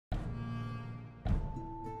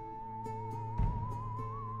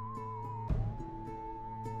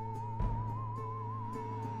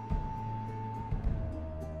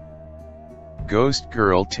ghost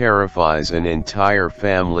girl terrifies an entire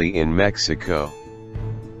family in Mexico.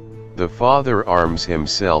 The father arms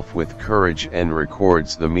himself with courage and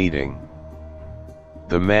records the meeting.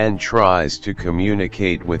 The man tries to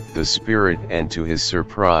communicate with the spirit, and to his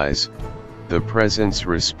surprise, the presence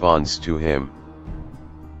responds to him.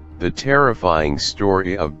 The terrifying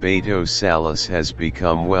story of Bato Salas has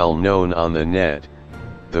become well known on the net.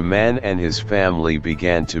 The man and his family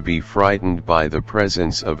began to be frightened by the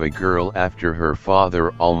presence of a girl after her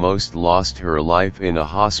father almost lost her life in a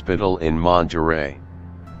hospital in Monterrey.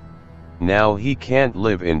 Now he can't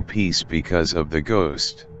live in peace because of the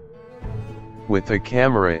ghost. With a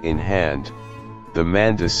camera in hand, the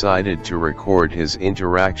man decided to record his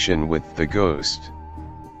interaction with the ghost.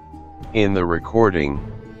 In the recording,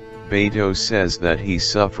 Bato says that he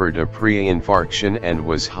suffered a pre-infarction and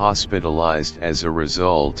was hospitalized as a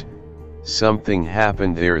result. Something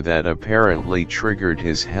happened there that apparently triggered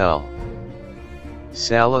his hell.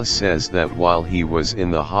 Salas says that while he was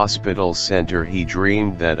in the hospital center, he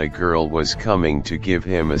dreamed that a girl was coming to give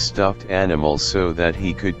him a stuffed animal so that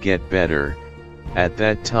he could get better. At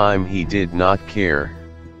that time he did not care,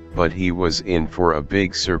 but he was in for a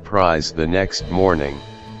big surprise the next morning.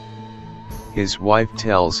 His wife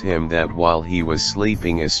tells him that while he was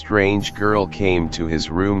sleeping, a strange girl came to his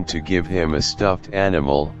room to give him a stuffed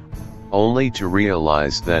animal, only to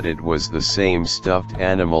realize that it was the same stuffed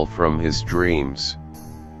animal from his dreams.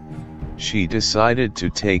 She decided to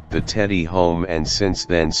take the teddy home, and since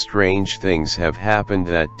then strange things have happened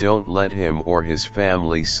that don't let him or his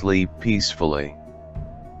family sleep peacefully.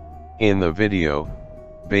 In the video,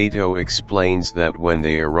 Bato explains that when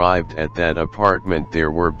they arrived at that apartment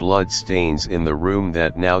there were blood stains in the room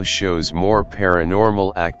that now shows more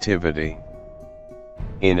paranormal activity.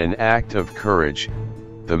 In an act of courage,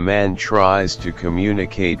 the man tries to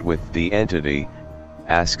communicate with the entity,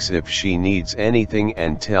 asks if she needs anything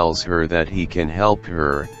and tells her that he can help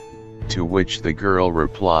her, to which the girl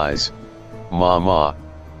replies, "Mama."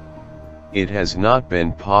 It has not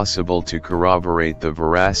been possible to corroborate the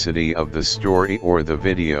veracity of the story or the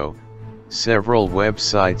video. Several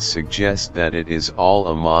websites suggest that it is all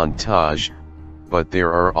a montage, but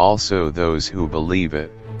there are also those who believe it.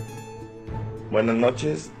 Buenas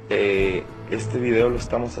noches, este video lo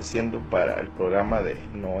estamos haciendo para el programa de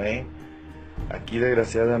Noé. Aquí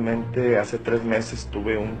desgraciadamente hace 3 meses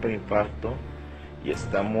tuve un preinfarto y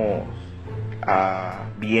estamos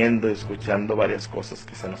viendo y escuchando varias cosas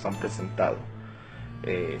que se nos han presentado.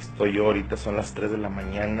 Estoy yo ahorita, son las 3 de la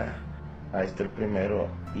mañana, ahí está el primero,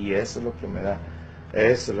 y eso es lo que me da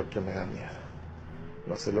miedo.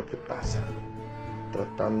 No sé lo que pasa,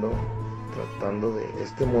 tratando de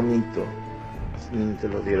este monito, se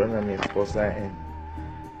lo dieron a mi esposa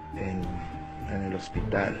en el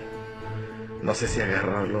hospital. No sé si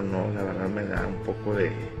agarrarlo o no, la verdad me da un poco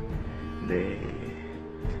de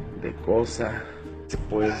cosa.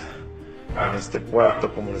 Pues en este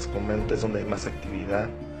cuarto, como les comento, es donde hay más actividad.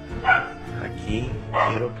 Aquí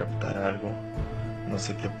quiero captar algo, no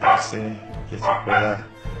sé qué pase, que se pueda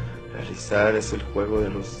realizar. Es el juego de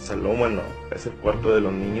los salón, bueno, es el cuarto de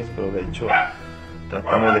los niños, pero de hecho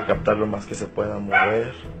tratamos de captar lo más que se pueda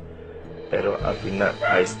mover, pero al final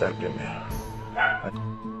ahí está el primero.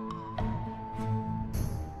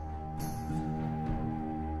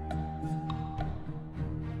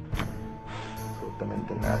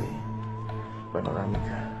 Absolutamente nadie.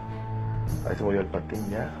 Panorámica. Ahí se movió el patín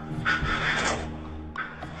ya.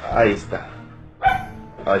 Ahí está.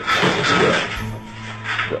 Ahí está.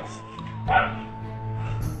 Dios.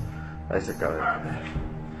 Ahí se acaba de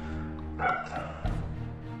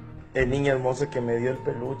poner. Niña hermosa que me dio el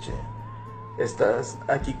peluche, ¿estás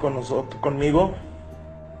aquí con nosotros, conmigo?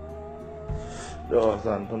 Dios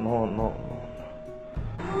santo, no.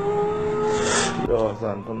 Dios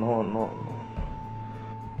santo, no.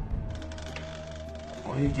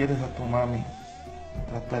 Oye, ¿quieres a tu mami?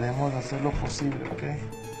 Trataremos de hacer lo posible, ¿ok?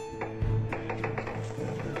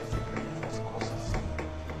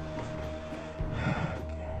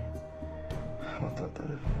 Vamos a tratar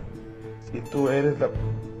de... Si tú eres la...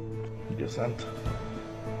 Dios santo.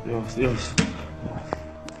 Dios.